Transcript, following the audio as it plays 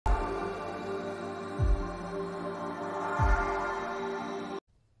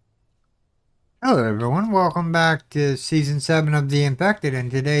Hello everyone, welcome back to Season 7 of The Infected. In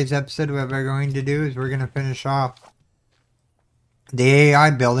today's episode, what we're going to do is we're going to finish off the AI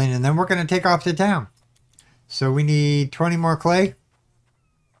building and then we're going to take off to town. So we need 20 more clay,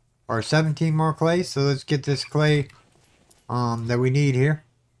 or 17 more clay, so let's get this clay that we need here.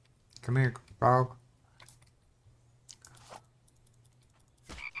 Come here, frog.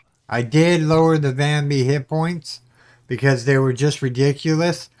 I did lower the Vambies hit points because they were just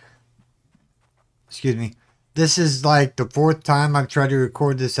ridiculous. Excuse me. This is like the 4th time I've tried to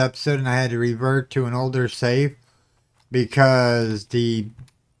record this episode and I had to revert to an older save because the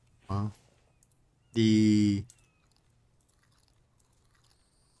boss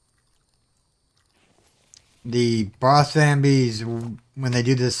Vambies, when they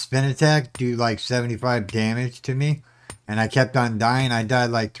do this spin attack, do like 75 damage to me. And I kept on dying. I died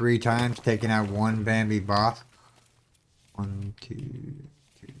like 3 times, taking out one Vambi boss. 1, 2,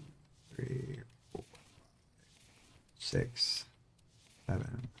 3, 4, 6,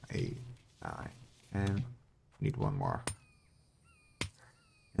 7, 8, 9, 10. Need one more.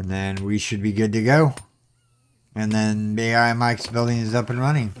 And then we should be good to go. And then AI Mike's building is up and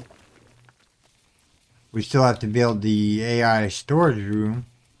running. We still have to build the AI storage room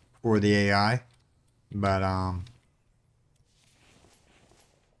for the AI. But, I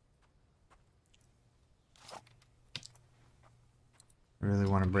really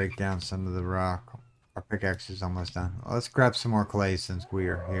want to break down some of the rock. Our pickaxe is almost done. Let's grab some more clay since we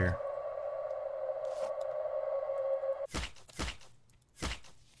are here.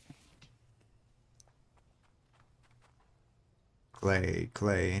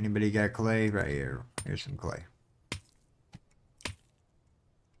 Clay. Anybody got clay? Right here. Here's some clay.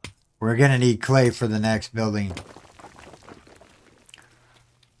 We're gonna need clay for the next building.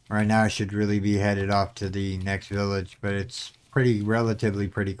 Right now I should really be headed off to the next village, but it's relatively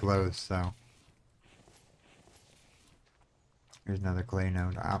pretty close, so. Here's another clay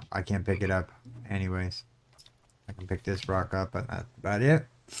node. I can't pick it up anyways. I can pick this rock up, but that's about it.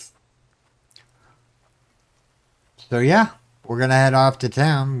 So yeah, we're gonna head off to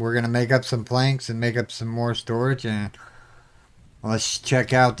town. We're gonna make up some planks and make up some more storage, and let's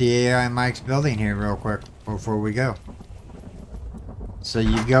check out the AI Mike's building here real quick before we go. So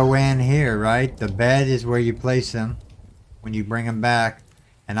you go in here, right? The bed is where you place him when you bring him back.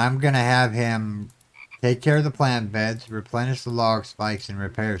 And I'm going to have him take care of the plant beds, replenish the log spikes, and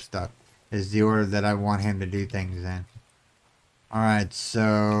repair stuff. Is the order that I want him to do things in. Alright,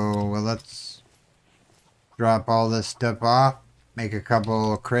 so let's drop all this stuff off. Make a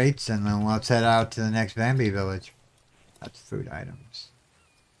couple of crates, and then let's head out to the next Vambi village. That's food items.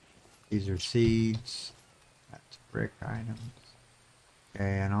 These are seeds. That's brick items.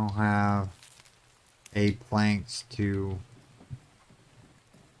 Okay, I don't have 8 planks to...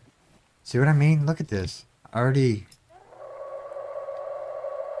 See what I mean? Look at this. Already...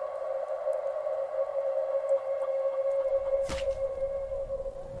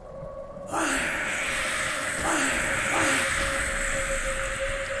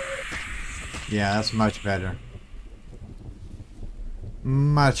 Yeah, that's much better.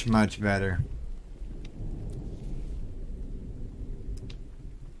 Much better.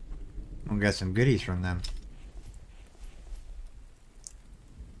 We'll get some goodies from them.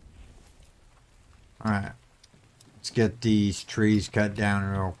 Alright. Let's get these trees cut down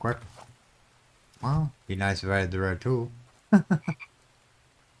real quick. Well, be nice if I had the right tool. Let's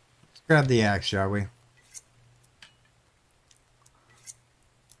grab the axe, shall we?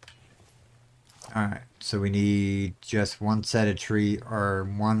 Alright, so we need just one set of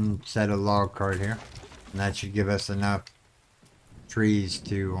one set of log card here. And that should give us enough trees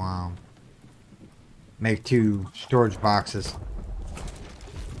to make 2 storage boxes.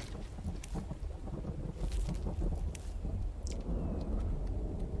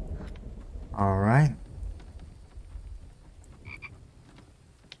 Alright.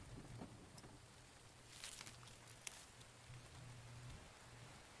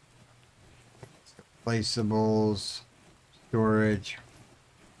 Placeables, storage.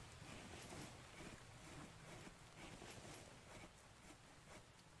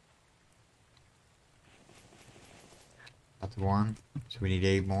 That's 1. So we need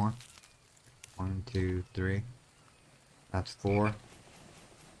 8 more. 1, 2, 3. That's 4. So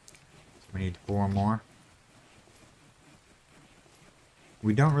we need 4 more.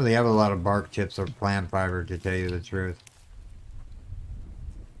 We don't really have a lot of bark chips or plant fiber, to tell you the truth.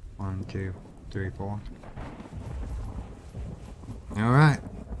 1, 2, 3, 4. Alright.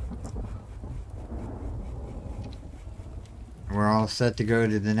 We're all set to go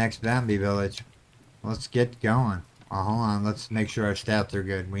to the next Vambi village. Let's get going. Hold on, let's make sure our stats are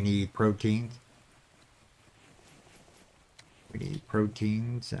good. We need proteins. We need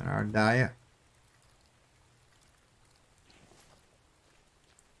proteins in our diet.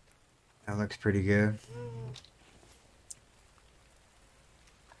 That looks pretty good.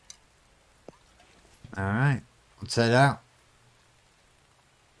 Alright, let's head out.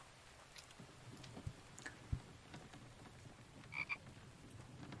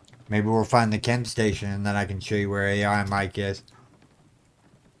 Maybe we'll find the chem station and then I can show you where AI Mike is.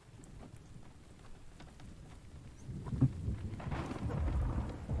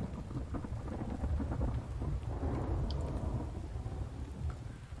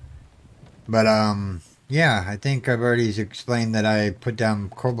 But, yeah, I think I've already explained that I put down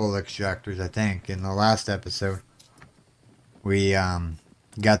cobalt extractors, I think, in the last episode. We,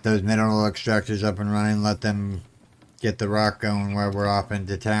 got those mineral extractors up and running, let them get the rock going while we're off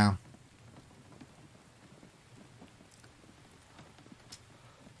into town.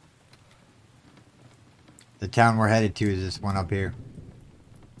 The town we're headed to is this one up here.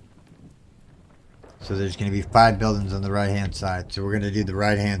 So there's going to be 5 buildings on the right-hand side. So we're going to do the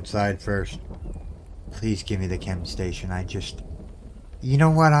right-hand side first. Please give me the chem station. You know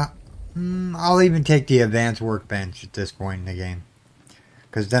what? I'll even take the advanced workbench at this point in the game.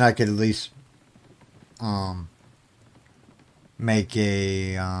 Because then I could at least make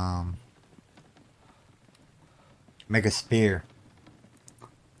a spear.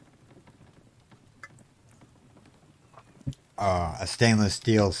 A stainless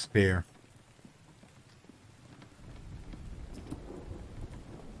steel spear.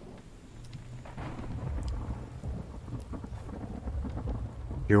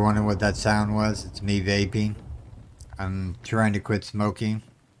 You're wondering what that sound was? It's me vaping. I'm trying to quit smoking.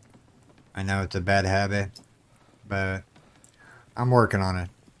 I know it's a bad habit, but I'm working on it.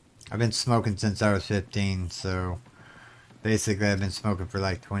 I've been smoking since I was 15, so basically I've been smoking for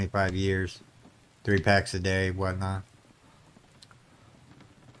like 25 years. 3 packs a day, whatnot.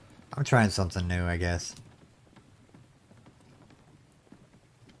 I'm trying something new, I guess.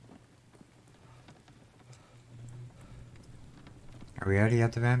 Are we already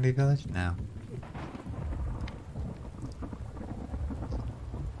at the Vambies village? No.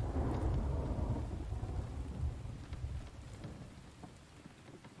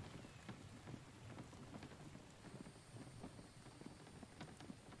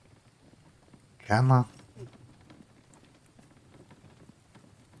 Come on.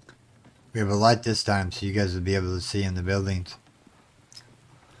 We have a light this time, so you guys will be able to see in the buildings.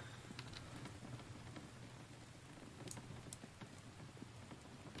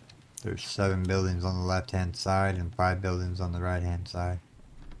 There's 7 buildings on the left-hand side and 5 buildings on the right-hand side.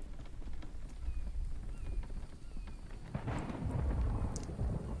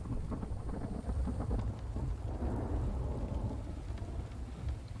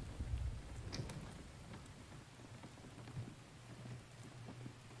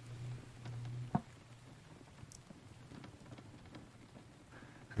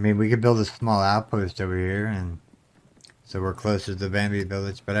 I mean, we could build a small outpost over here, and so we're closer to the Vambies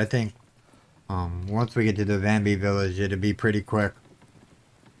village. But I think once we get to the Vambies village, it'll be pretty quick.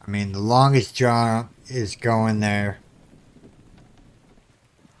 I mean, the longest jaunt is going there.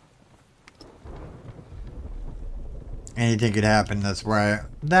 Anything could happen. That's why.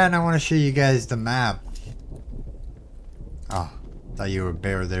 Then I want to show you guys the map. Oh, thought you were a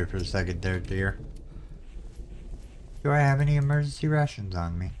bear there for a second there, dear. Do I have any emergency rations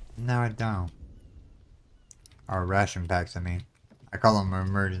on me? No, I don't. Or ration packs, I mean. I call them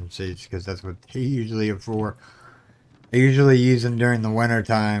emergencies because that's what they usually are for. I usually use them during the winter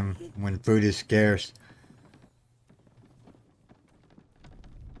time when food is scarce.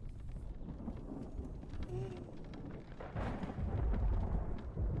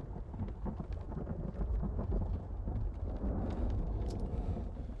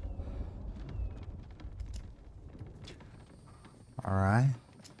 Alright.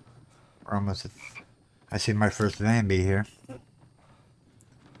 We're almost at... I see my first Vambies here.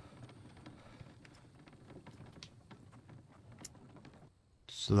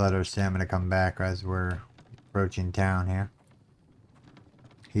 Just let our stamina come back as we're approaching town here.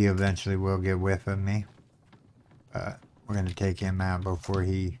 He eventually will get whiff of me. But we're going to take him out before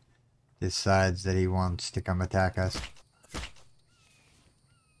he decides that he wants to come attack us.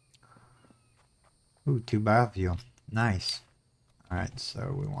 Ooh, 2 biofuel. Nice. Alright,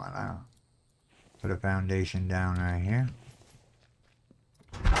 so we want to put a foundation down right here.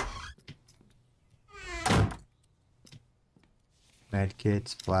 Med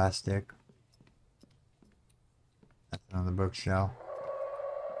kits, plastic. That's on the bookshelf.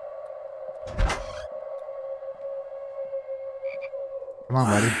 Come on,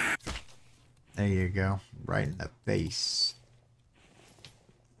 buddy. There you go. Right in the face.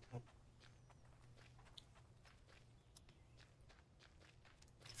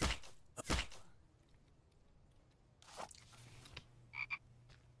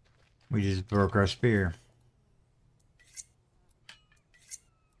 We just broke our spear.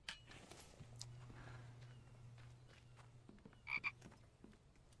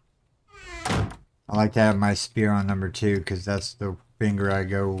 I like to have my spear on number 2 because that's the finger I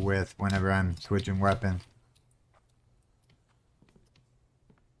go with whenever I'm switching weapons.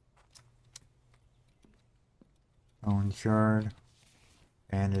 Bone shard.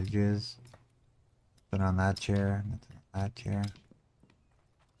 Bandages. Nothing on that chair. Nothing on that chair.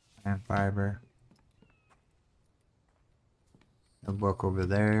 Plant fiber. No book over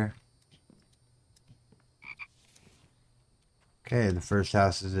there. Okay, the first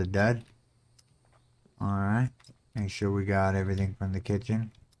house is a dud. Alright. Make sure we got everything from the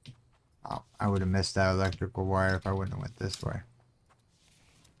kitchen. Oh, I would have missed that electrical wire if I wouldn't have went this way.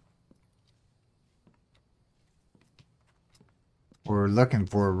 What we're looking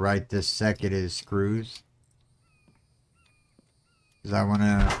for right this second is screws. Cause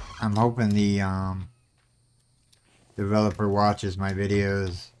I'm hoping the developer watches my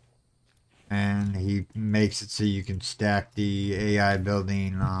videos and he makes it so you can stack the AI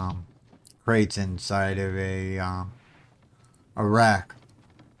building crates inside of a rack.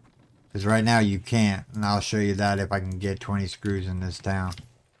 Because right now you can't, and I'll show you that if I can get 20 screws in this town.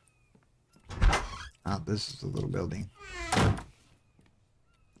 Oh, this is a little building.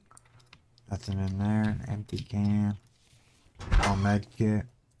 Nothing in there, an empty can. All med kit.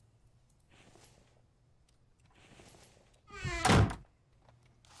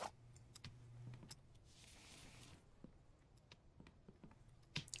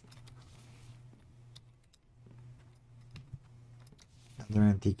 Another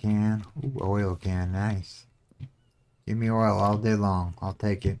empty can. Ooh, oil can, nice. Give me oil all day long. I'll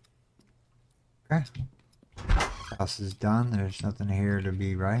take it. Okay. House is done. There's nothing here to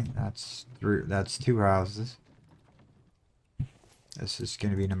be right. That's 2 houses. This is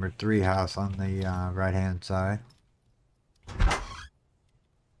going to be number 3 house on the right hand side.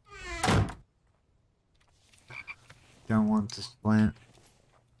 Don't want the splint.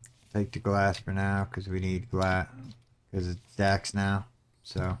 Take the glass for now because we need glass because it stacks now.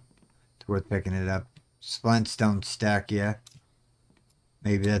 So it's worth picking it up. Splints don't stack yet.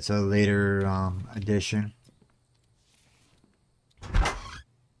 Maybe that's a later addition.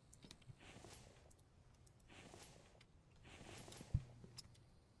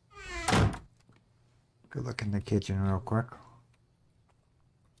 Good look in the kitchen real quick.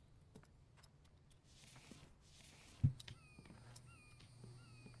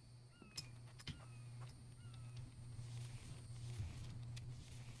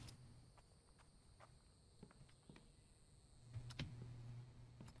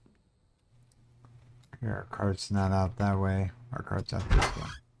 Here, our cart's not out that way. Our cart's out this way.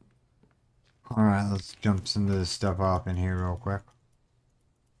 Alright, let's jump some of this stuff off in here real quick.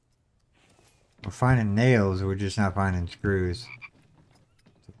 We're finding nails, we're just not finding screws.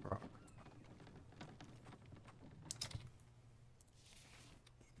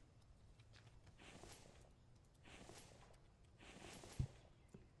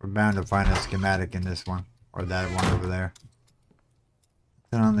 We're bound to find a schematic in this one. Or that one over there.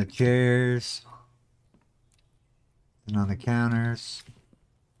 Then on the chairs. And on the counters.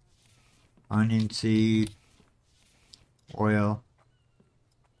 Onion seed. Oil.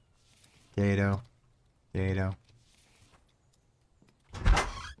 Potato. Potato.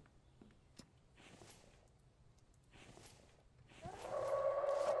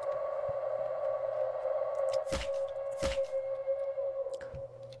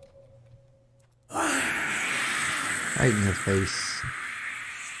 Right in your face.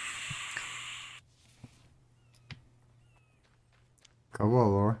 Go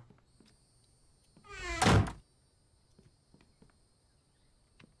on, Laura.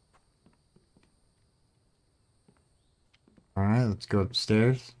 Alright, let's go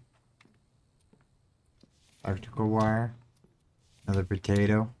upstairs. Electrical wire. Another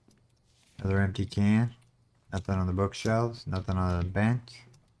potato. Another empty can. Nothing on the bookshelves. Nothing on the bench.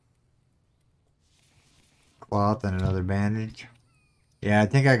 Cloth and another bandage. Yeah, I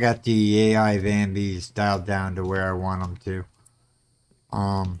think I got the AI Vambies dialed down to where I want them to.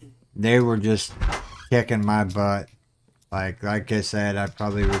 They were just kicking my butt. Like I said, I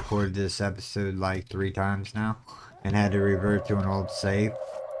probably recorded this episode like 3 times now. And had to revert to an old save.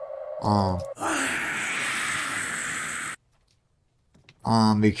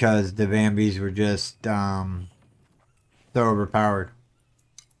 Because the Vambies were just, so overpowered.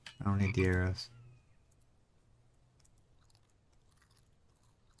 I don't need the arrows.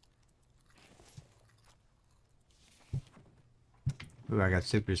 Ooh, I got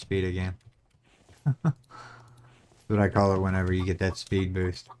super speed again. That's what I call it whenever you get that speed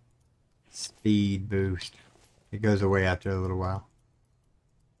boost. Speed boost. It goes away after a little while.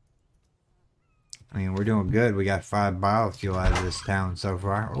 I mean, we're doing good. We got 5 biofuel out of this town so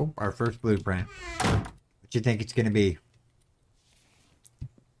far. Oh, our first blueprint. What you think it's going to be?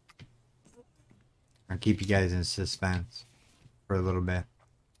 I'll keep you guys in suspense for a little bit.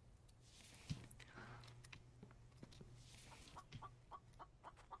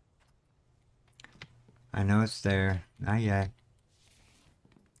 I know it's there. Not yet.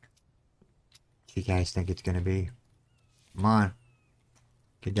 What you guys think it's going to be? Come on.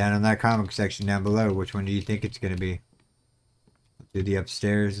 Get down in that comic section down below. Which one do you think it's going to be? Let's do the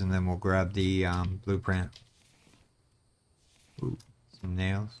upstairs and then we'll grab the blueprint. Ooh, some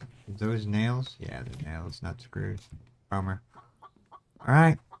nails. Are those nails? Yeah, they're nails, not screws. Bummer.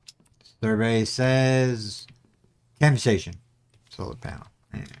 Alright. Survey says chem station. Solar panel.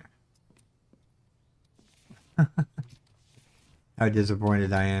 Yeah. How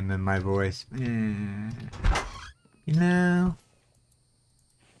disappointed I am in my voice. You know.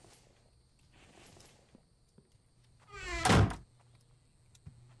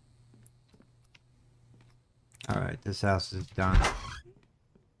 Alright, this house is done.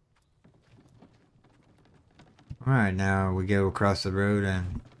 Alright, now we go across the road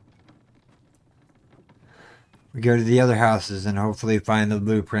and we go to the other houses and hopefully find the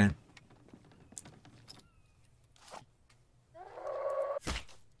blueprint.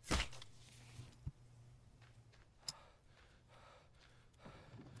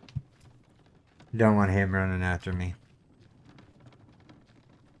 Don't want him running after me.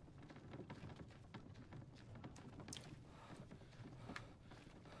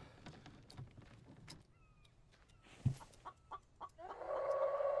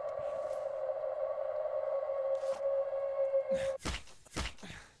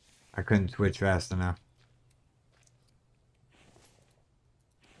 I couldn't switch fast enough.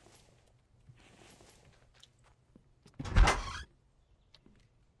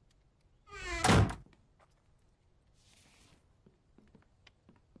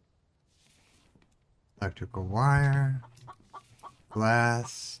 Electrical wire,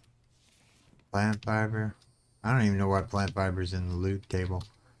 glass, plant fiber. I don't even know what plant fiber is in the loot table.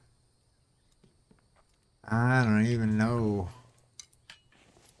 I don't even know.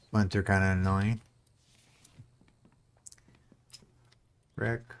 Splints are kind of annoying.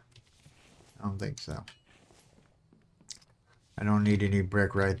 Brick? I don't think so. I don't need any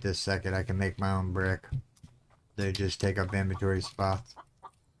brick right this second. I can make my own brick. They just take up inventory spots.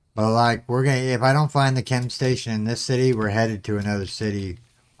 But like, we're gonna, if I don't find the chem station in this city, we're headed to another city,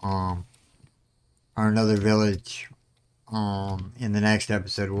 or another village. In the next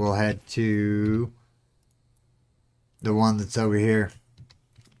episode, we'll head to the one that's over here.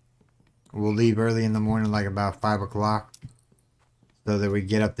 We'll leave early in the morning, like about 5 o'clock, so that we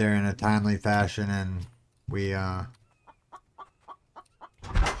get up there in a timely fashion and we,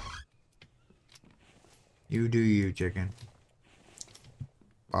 you do you, chicken.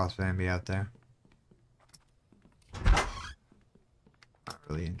 Boss Vamby out there. Not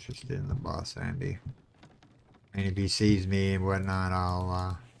really interested in the boss Vamby. And if he sees me and whatnot,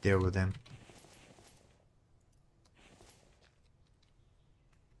 I'll deal with him.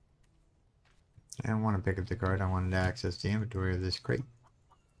 I don't want to pick up the card. I wanted to access the inventory of this crate.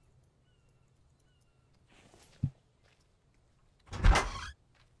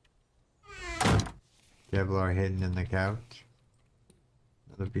 Kevlar hidden in the couch.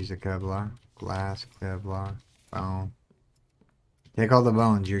 Another piece of Kevlar. Glass, Kevlar, bone. Take all the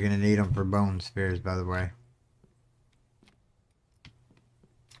bones. You're going to need them for bone spheres, by the way.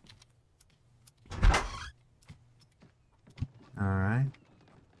 Alright.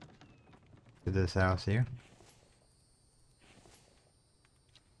 To this house here.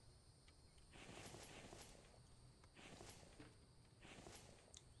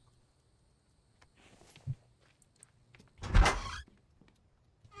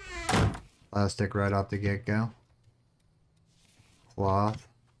 Plastic right off the get-go. Cloth.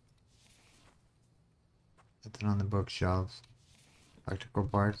 Nothing on the bookshelves. Electrical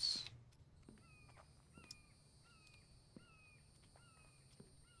parts.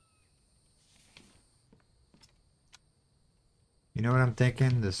 You know what I'm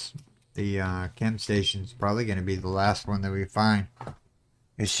thinking? The chem station's probably going to be the last one that we find.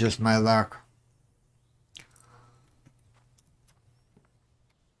 It's just my luck.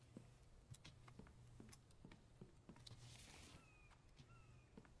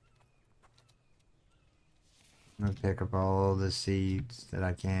 I'm going to pick up all the seeds that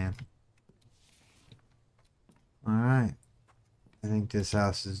I can. Alright. I think this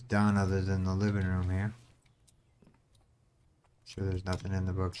house is done other than the living room here. Sure there's nothing in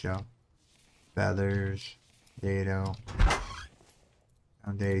the bookshelf. Feathers. Potato.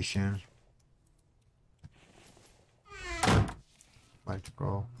 Foundation.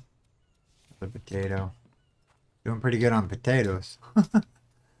 Electrical. The potato. Doing pretty good on potatoes. What's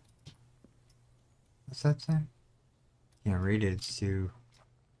that say? Can't read it, it's too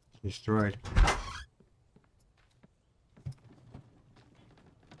destroyed.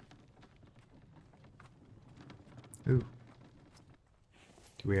 Ooh.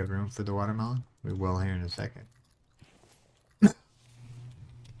 Do we have room for the watermelon? We will here in a second. Okay,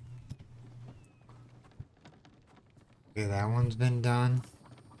 that one's been done.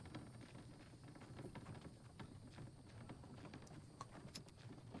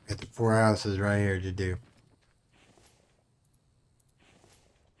 Got the 4 houses right here to do.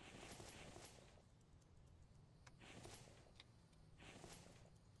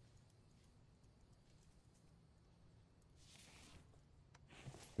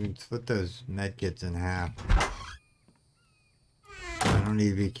 We can split those medkits in half. I don't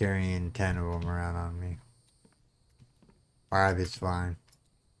need to be carrying 10 of them around on me. 5 is fine.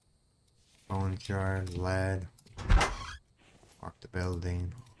 Bone shard, lead. Mark the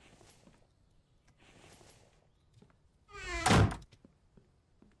building.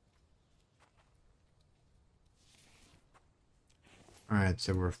 Alright,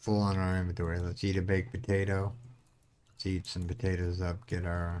 so we're full on our inventory. Let's eat a baked potato. Let's eat some potatoes up, get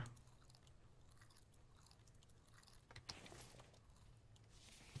our...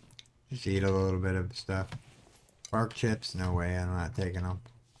 Just eat a little bit of stuff. Bark chips? No way, I'm not taking them.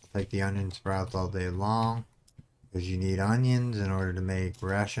 I'll take the onion sprouts all day long. Because you need onions in order to make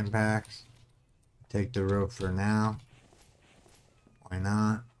ration packs. Take the rope for now. Why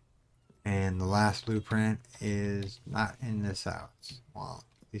not? And the last blueprint is not in this house. Well,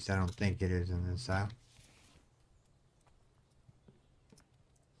 at least I don't think it is in this house.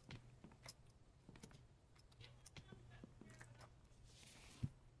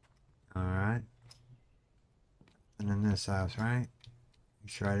 Alright. And in this house, right? You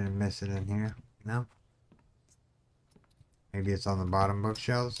sure I didn't miss it in here? No? Maybe it's on the bottom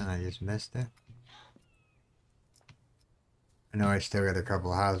bookshelves and I just missed it. I know I still got a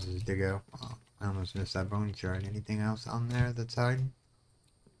couple houses to go. Oh, I almost missed that bone shard. Anything else on there that's hiding?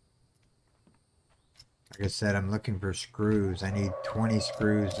 Like I said, I'm looking for screws. I need 20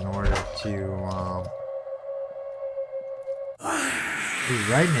 screws in order to, Dude,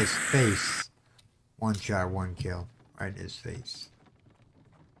 right in his face. 1 shot, 1 kill. Right in his face.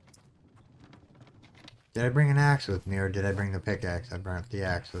 Did I bring an axe with me or did I bring the pickaxe? I brought the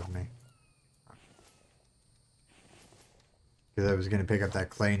axe with me. Because I was going to pick up that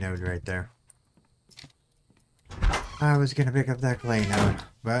clay node right there. I was going to pick up that clay node.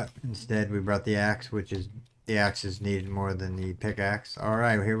 But instead we brought the axe, which is... The axe is needed more than the pickaxe.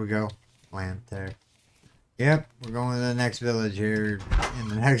 Alright, here we go. Plant there. Yep, we're going to the next village here in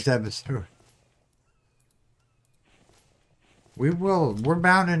the next episode. We're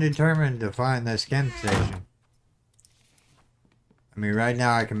bound and determined to find this chem station. I mean, right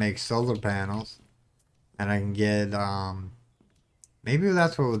now I can make solar panels. And I can get, maybe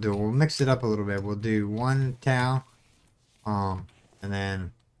that's what we'll do. We'll mix it up a little bit. We'll do 1 town. And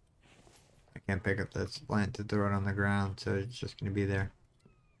then I can't pick up that plant to throw it on the ground, so it's just going to be there.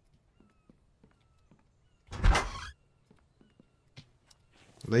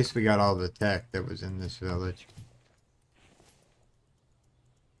 At least we got all the tech that was in this village.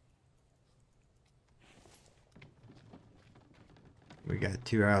 We got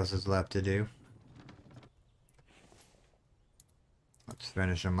 2 houses left to do. Let's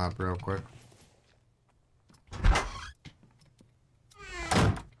finish them up real quick.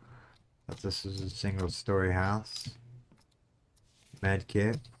 But this is a single story house. Med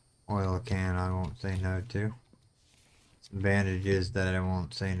kit. Oil can I won't say no to. Some bandages that I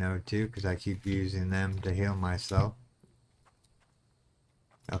won't say no to because I keep using them to heal myself.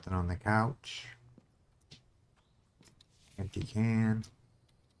 Nothing on the couch. Empty can.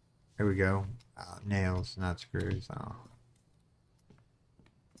 Here we go. Nails, not screws. Oh.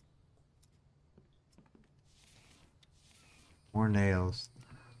 More nails.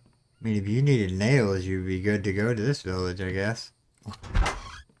 I mean, if you needed nails, you'd be good to go to this village, I guess.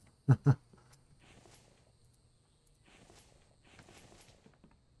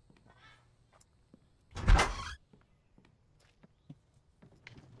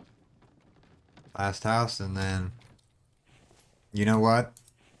 Last house, and then... You know what?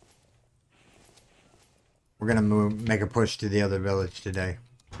 We're gonna make a push to the other village today.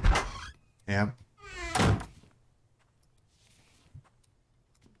 Yep.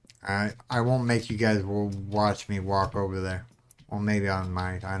 Alright, I won't make you guys watch me walk over there. Well, maybe I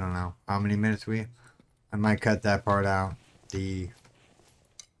might. I don't know. How many minutes we? I might cut that part out. The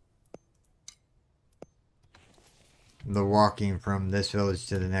walking from this village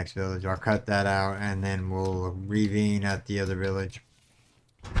to the next village. I'll cut that out and then we'll reconvene at the other village.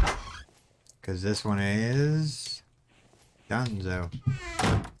 Because this one is donezo.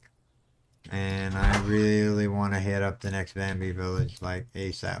 And I really want to hit up the next Vambies village like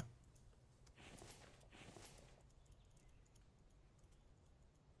ASAP.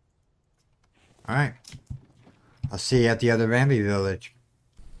 Alright. I'll see you at the other Vambies village.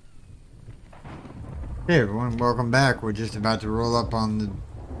 Hey everyone, welcome back. We're just about to roll up on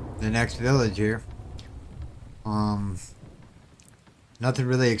the next village here. Nothing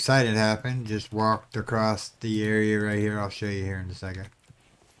really exciting happened. Just walked across the area right here. I'll show you here in a second.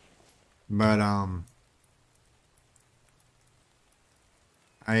 But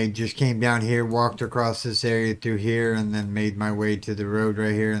I just came down here, walked across this area through here, and then made my way to the road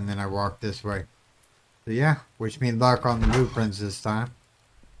right here, and then I walked this way. So yeah, wish me luck on the blueprints this time.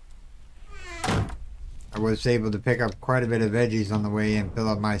 I was able to pick up quite a bit of veggies on the way and fill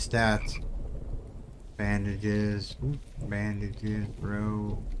up my stats. Bandages, bandages,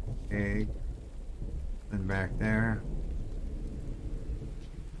 row, egg, and back there.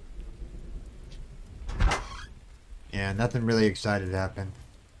 Yeah, nothing really excited happened.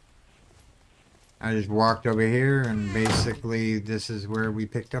 I just walked over here and basically this is where we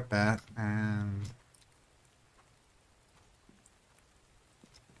picked up at, and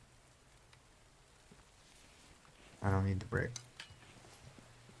I don't need the brick.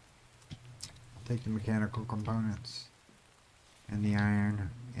 I'll take the mechanical components and the iron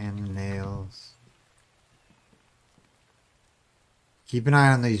and the nails. Keep an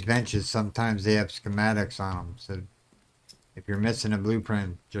eye on these benches. Sometimes they have schematics on them, so if you're missing a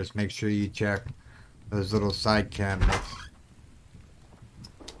blueprint, just make sure you check those little side cabinets.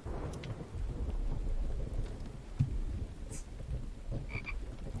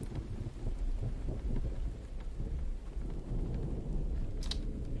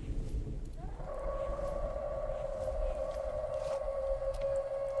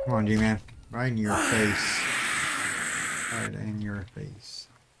 Come on, G-Man. Right in your face. Right in your face.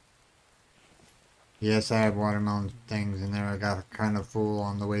 Yes, I have watermelon things in there. I got kind of full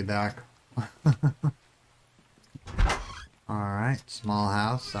on the way back. Alright, small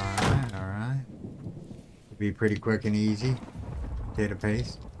house. Alright, alright. Be pretty quick and easy. Potato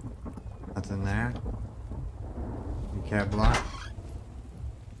paste. Nothing there. Cab block.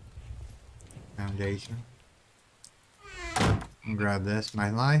 Foundation. And grab this. My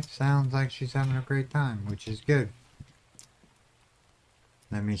life sounds like she's having a great time, which is good.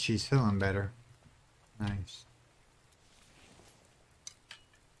 That means she's feeling better. Nice.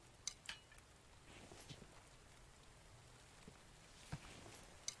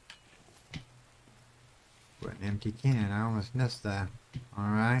 What an empty can. I almost missed that.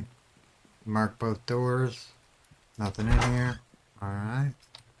 Alright. Mark both doors. Nothing in here. Alright.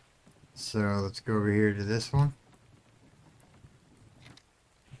 So let's go over here to this one.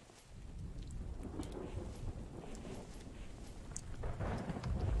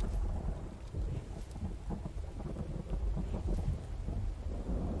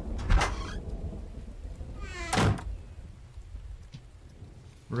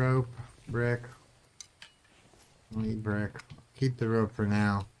 Rope, brick, need brick. Keep the rope for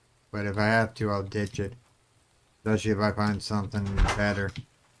now, but if I have to, I'll ditch it. Especially if I find something better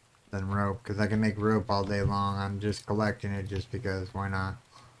than rope, because I can make rope all day long. I'm just collecting it just because, why not?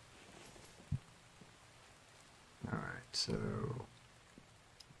 Alright, so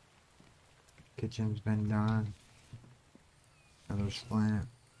kitchen's been done. Another slant.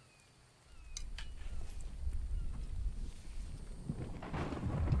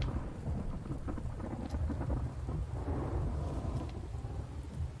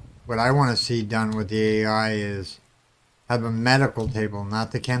 What I want to see done with the AI is have a medical table,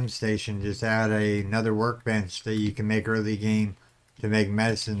 not the chem station. Just add another workbench that you can make early game to make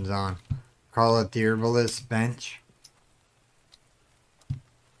medicines on. Call it the herbalist bench.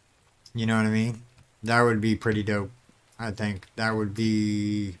 You know what I mean? That would be pretty dope. I think that would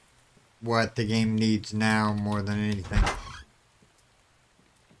be what the game needs now more than anything.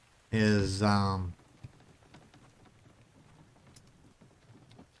 Is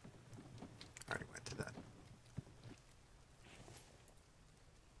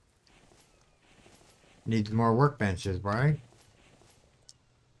needs more workbenches, right?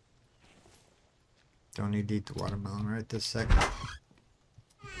 Don't need to eat the watermelon right this second.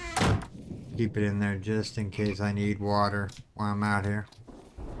 Keep it in there just in case I need water while I'm out here.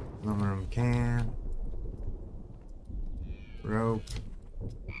 Aluminum can. rope.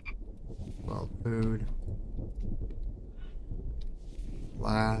 Well, food.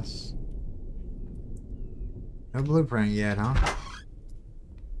 Glass. No blueprint yet, huh?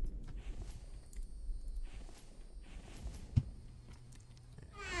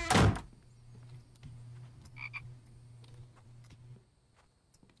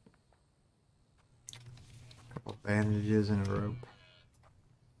 Couple bandages and a rope.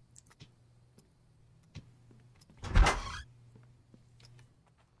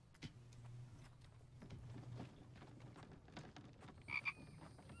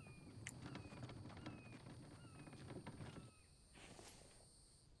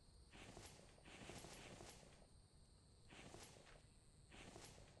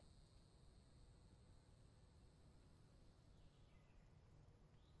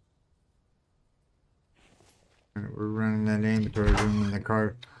 Alright, we're running that inventory room in the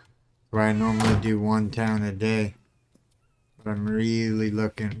cart where I normally do one town a day. But I'm really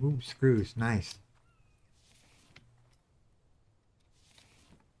looking. Ooh, screws. Nice.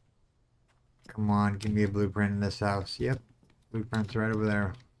 Come on, give me a blueprint in this house. Yep. Blueprint's right over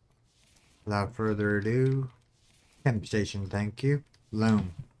there. Without further ado. Temp station, thank you.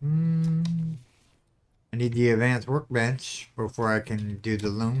 Loom. I need the advanced workbench before I can do the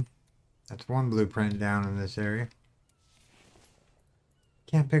loom. That's one blueprint down in this area.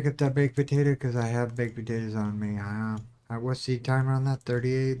 Can't pick up that baked potato because I have baked potatoes on me. What's the timer on that?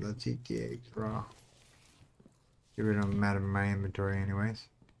 38? Let's eat the eggs raw. Get rid of them out of my inventory anyways.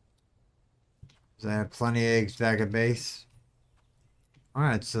 Because I have plenty of eggs back at base.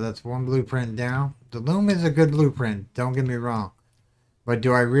 Alright, so that's one blueprint down. The loom is a good blueprint, don't get me wrong. But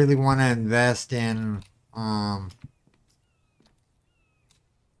do I really want to invest in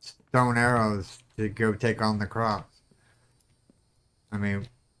stone arrows to go take on the crops? I mean,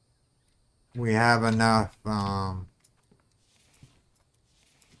 we have enough to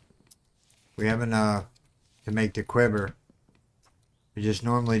make the quiver. We just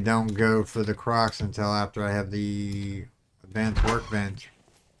normally don't go for the crocs until after I have the advanced workbench,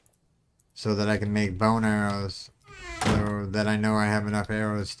 so that I can make bone arrows, so that I know I have enough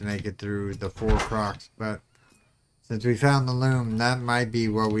arrows to make it through the 4 crocs. But since we found the loom, that might be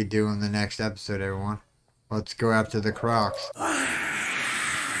what we do in the next episode, everyone. Let's go after the crocs.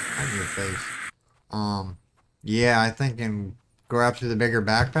 On your face. Yeah, I think go after the bigger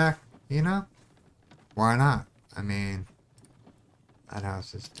backpack, you know? Why not? I mean, that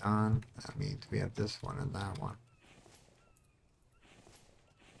house is done. That means we have this one and that one.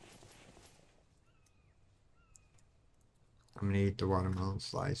 I'm gonna eat the watermelon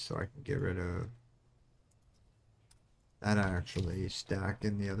slice so I can get rid of that actually stack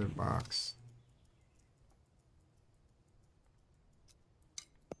in the other box.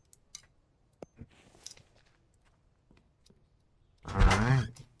 Alright.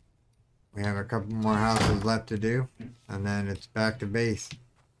 We have a couple more houses left to do, and then it's back to base.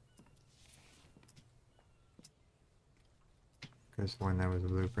 This one, that was a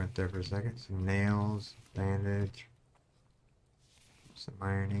blueprint there for a second. Some nails, bandage, some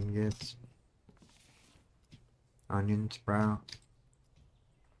iron ingots, onion sprout,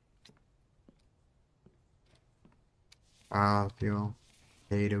 biofuel,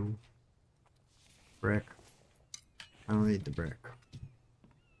 potato, brick. I don't need the brick.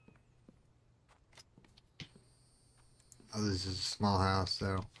 Oh, this is a small house,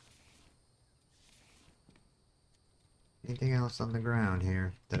 so. Anything else on the ground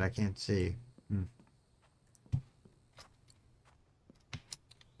here that I can't see?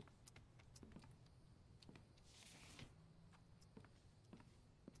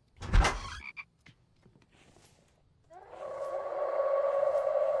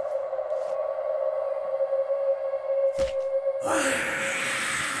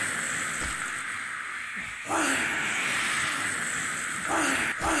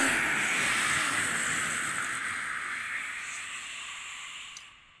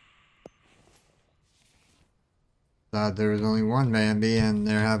 Thought there was only one Bambi, and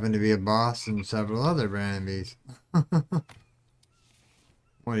there happened to be a boss and several other Bambies.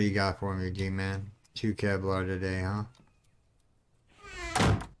 What do you got for me, G-Man? 2 Kevlar today, huh?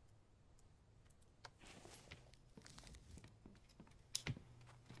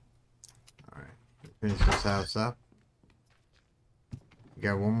 Alright, finish this house up. We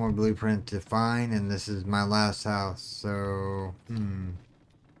got one more blueprint to find, and this is my last house, so...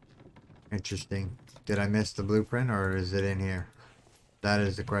 Interesting. Did I miss the blueprint, or is it in here? That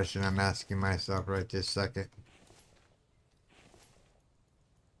is the question I'm asking myself right this second.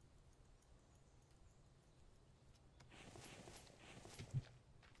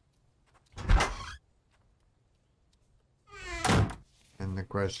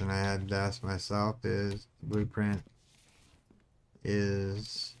 question I had to ask myself is, the blueprint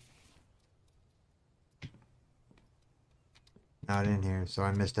is not in here, so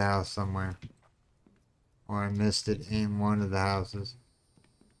I missed a house somewhere. Or I missed it in one of the houses.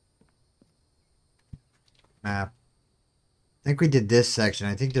 Map. I think we did this section.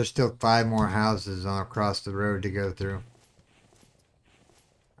 I think there's still 5 more houses on across the road to go through.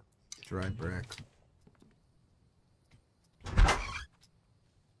 Dry brick.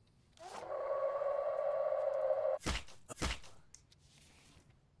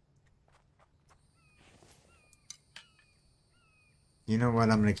 You know what?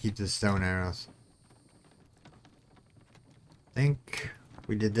 I'm going to keep the stone arrows. I think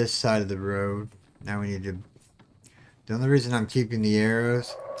we did this side of the road. Now we need to... The only reason I'm keeping the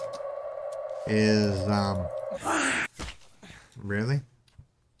arrows is, Really?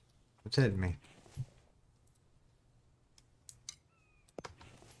 What's hitting me?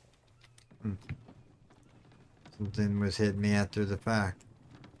 Something was hitting me after the fact.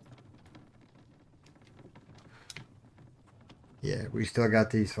 Yeah, we still got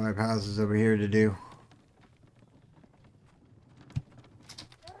these 5 houses over here to do.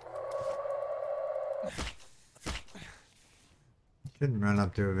 Shouldn't run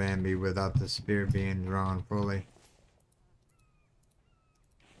up to a Vamby without the spear being drawn fully.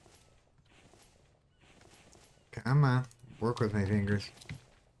 Come on, work with my fingers.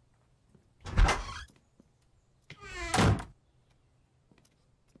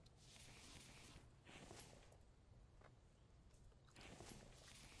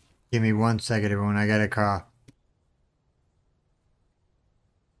 Give me 1 second, everyone. I got a cough.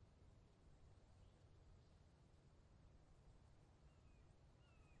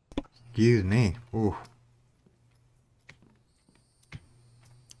 Excuse me. Ooh.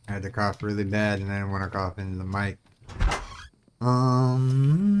 I had to cough really bad and I didn't want to cough into the mic.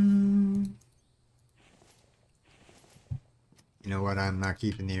 You know what? I'm not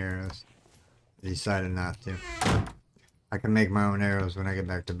keeping the arrows. I decided not to. I can make my own arrows when I get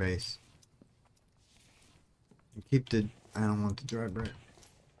back to base. Keep the... I don't want the dry brick.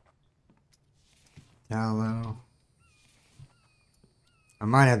 Tallow. I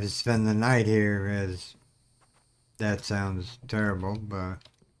might have to spend the night here, as that sounds terrible, but...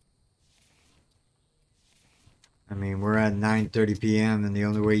 I mean, we're at 9:30 p.m. and the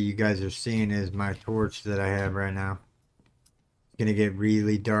only way you guys are seeing is my torch that I have right now. It's gonna get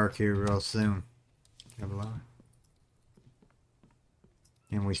really dark here real soon. Have a lot.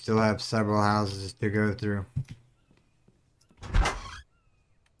 And we still have several houses to go through.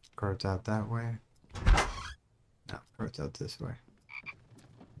 Cart's out that way. No, cart's out this way.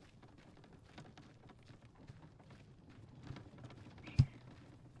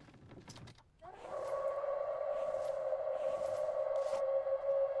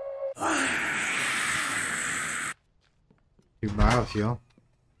 Do biofuel.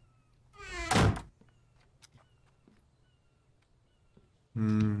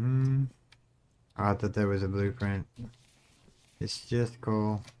 Oh, I thought that was a blueprint. It's just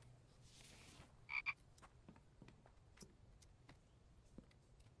coal.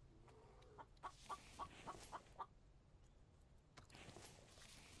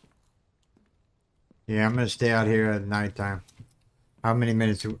 Yeah, I'm gonna stay out here at nighttime. How many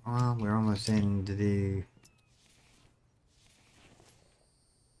minutes? Oh, we're almost into the...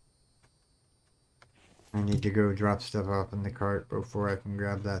 I need to go drop stuff off in the cart before I can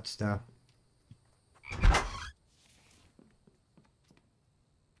grab that stuff.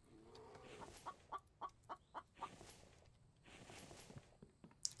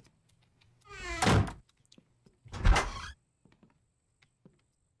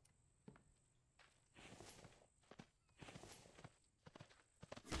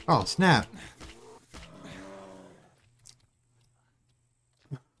 Oh, snap.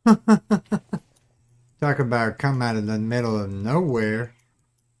 Talk about come out of the middle of nowhere.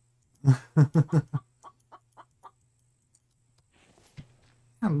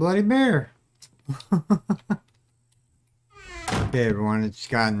 A bloody bear. Okay, everyone, it's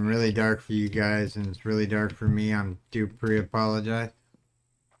gotten really dark for you guys, and it's really dark for me. I do pre-apologize.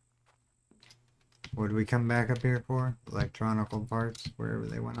 What did we come back up here for? Electronical parts, wherever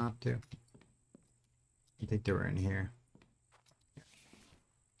they went off to. I think they were in here.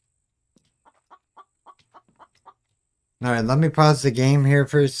 Alright, let me pause the game here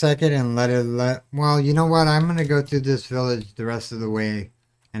for a second and well, you know what? I'm going to go through this village the rest of the way.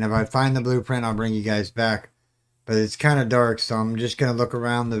 And if I find the blueprint, I'll bring you guys back. But it's kind of dark, so I'm just going to look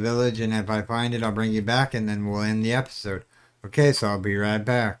around the village. And if I find it, I'll bring you back. And then we'll end the episode. Okay, so I'll be right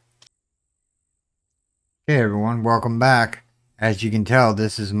back. Okay, everyone, welcome back. As you can tell,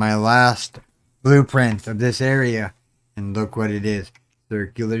 this is my last blueprint of this area. And look what it is.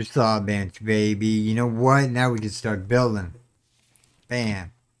 Circular saw bench, baby. You know what? Now we can start building.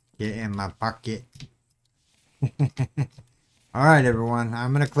 Bam. Get in my pocket. Alright, everyone.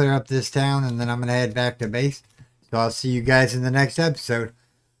 I'm going to clear up this town and then I'm going to head back to base. So I'll see you guys in the next episode.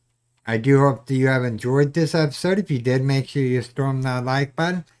 I do hope that you have enjoyed this episode. If you did, make sure you storm that like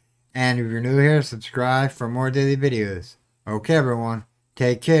button. And if you're new here, subscribe for more daily videos. Okay, everyone.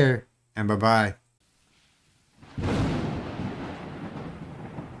 Take care and bye-bye.